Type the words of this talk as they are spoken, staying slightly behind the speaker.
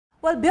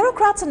Well,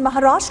 bureaucrats in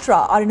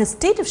Maharashtra are in a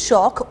state of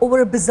shock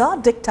over a bizarre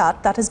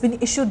diktat that has been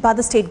issued by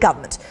the state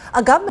government.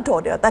 A government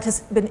order that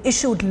has been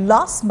issued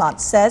last month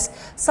says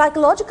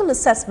psychological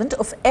assessment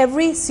of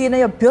every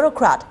senior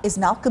bureaucrat is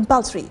now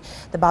compulsory.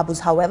 The Babus,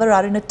 however,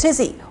 are in a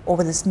tizzy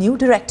over this new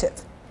directive.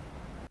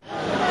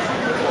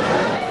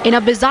 In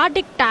a bizarre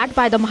diktat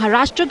by the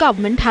Maharashtra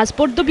government has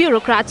put the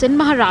bureaucrats in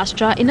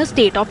Maharashtra in a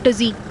state of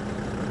tizzy.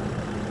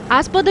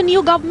 As per the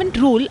new government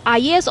rule,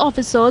 IAS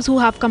officers who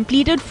have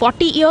completed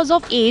 40 years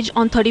of age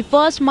on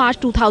 31st March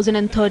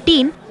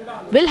 2013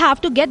 will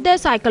have to get their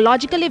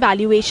psychological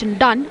evaluation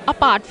done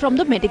apart from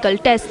the medical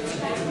tests.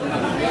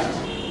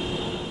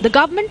 The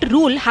government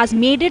rule has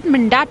made it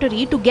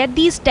mandatory to get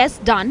these tests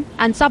done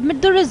and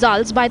submit the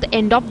results by the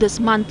end of this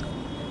month.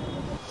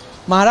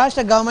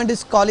 Maharashtra government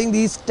is calling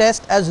these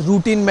tests as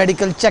routine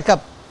medical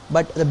checkup,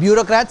 but the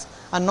bureaucrats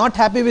are not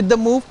happy with the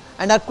move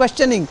and are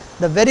questioning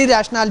the very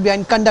rationale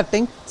behind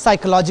conducting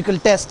psychological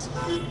tests.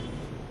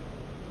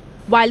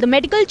 While the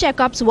medical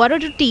checkups were a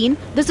routine,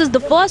 this is the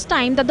first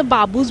time that the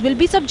Babus will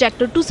be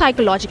subjected to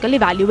psychological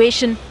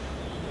evaluation.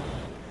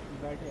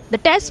 The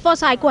tests for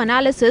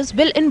psychoanalysis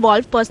will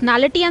involve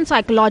personality and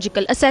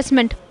psychological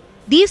assessment.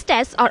 These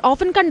tests are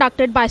often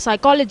conducted by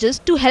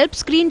psychologists to help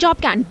screen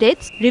job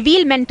candidates,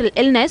 reveal mental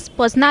illness,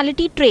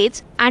 personality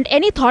traits, and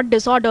any thought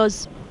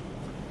disorders.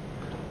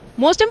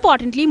 Most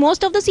importantly,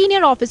 most of the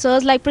senior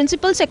officers like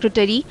Principal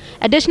Secretary,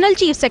 Additional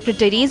Chief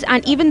Secretaries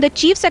and even the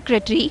Chief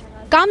Secretary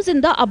comes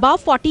in the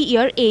above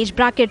 40-year age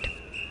bracket.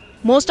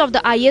 Most of the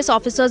IAS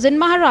officers in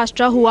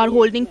Maharashtra who are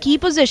holding key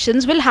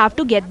positions will have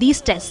to get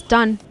these tests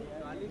done.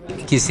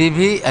 किसी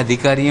भी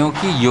अधिकारियों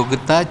की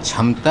योग्यता,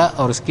 क्षमता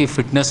और उसकी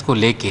fitness को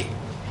लेके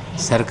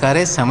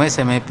सरकारें समय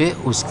समय पे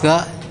उसका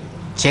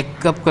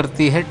चेकअप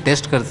करती है,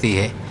 टेस्ट करती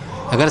है।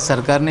 अगर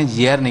सरकार ने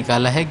जीआर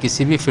निकाला है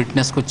किसी भी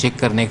फिटनेस को चेक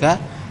करने का,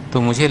 तो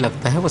मुझे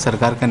लगता है वो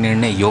सरकार का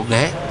निर्णय योग्य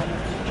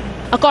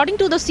है। According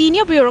to the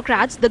senior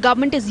bureaucrats, the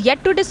government is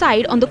yet to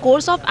decide on the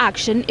course of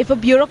action if a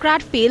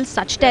bureaucrat fails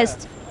such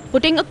tests,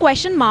 putting a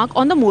question mark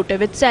on the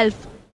motive itself.